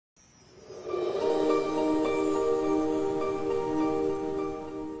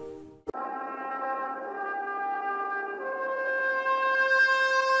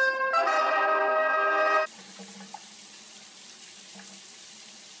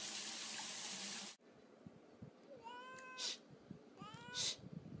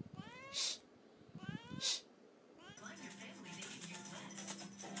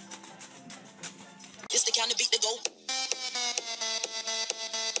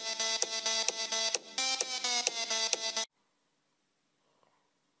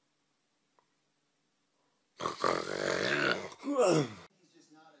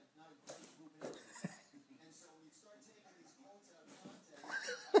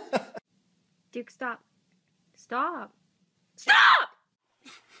Duke, stop. Stop. Stop!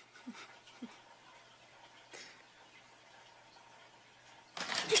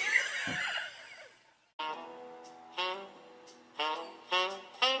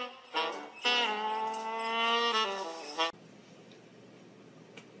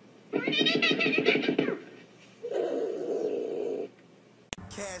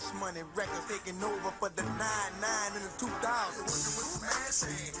 Cash Money Records taking over for the 99 in the 2000s.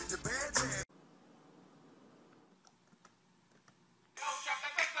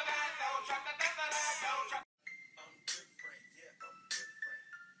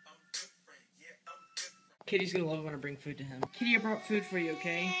 Kitty's gonna love it when I bring food to him. Kitty, I brought food for you,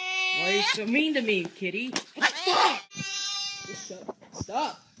 okay? Why are you so mean to me, Kitty? Stop! Just shut.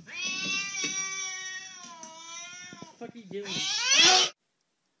 Stop! What the fuck are you doing?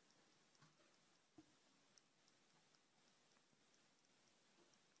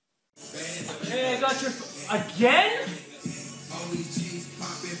 Hey, I got your again?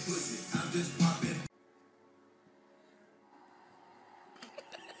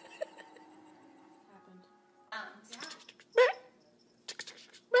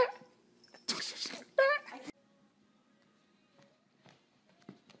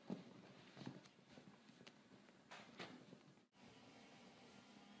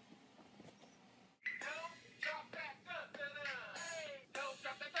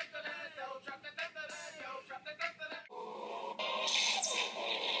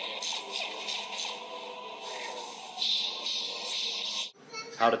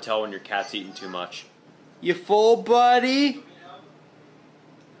 How to tell when your cat's eating too much. You full, buddy?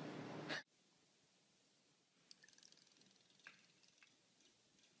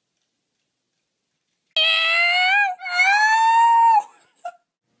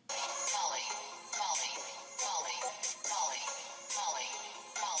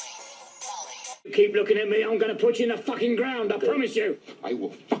 Keep looking at me, I'm gonna put you in the fucking ground, I promise you. I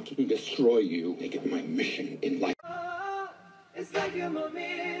will fucking destroy you. Make it my mission in life. It's like you're my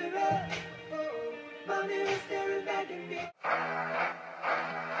mirror. Oh, my mirror staring back at me.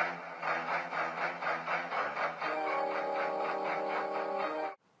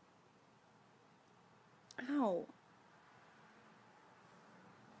 Ow.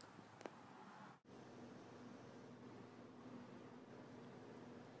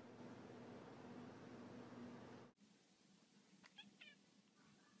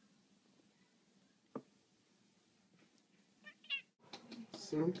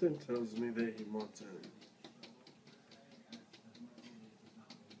 Something tells me that he wants in.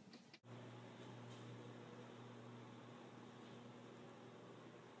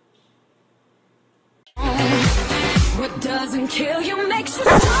 What doesn't kill you makes you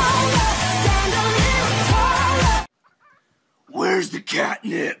stronger. Stand a little taller. Where's the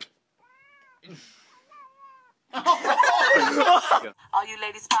catnip? All you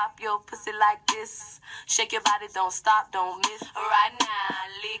ladies pop your pussy like this. Shake your body, don't stop, don't miss. Right now,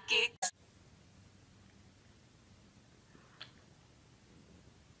 lick it.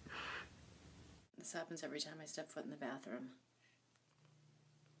 This happens every time I step foot in the bathroom.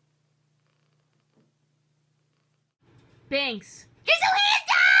 Banks. He's a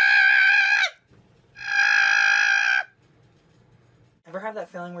Ever have that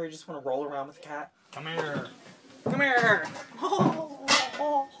feeling where you just want to roll around with a cat? Come here. Come here.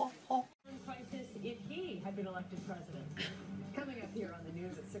 Crisis if he had been elected president. Coming up here on the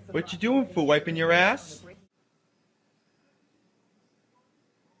news at 6 o'clock. What you doing, for wiping your ass?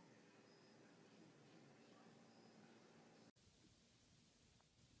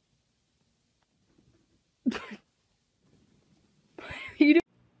 You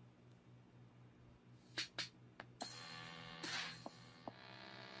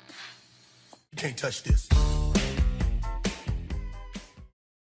Can't touch this.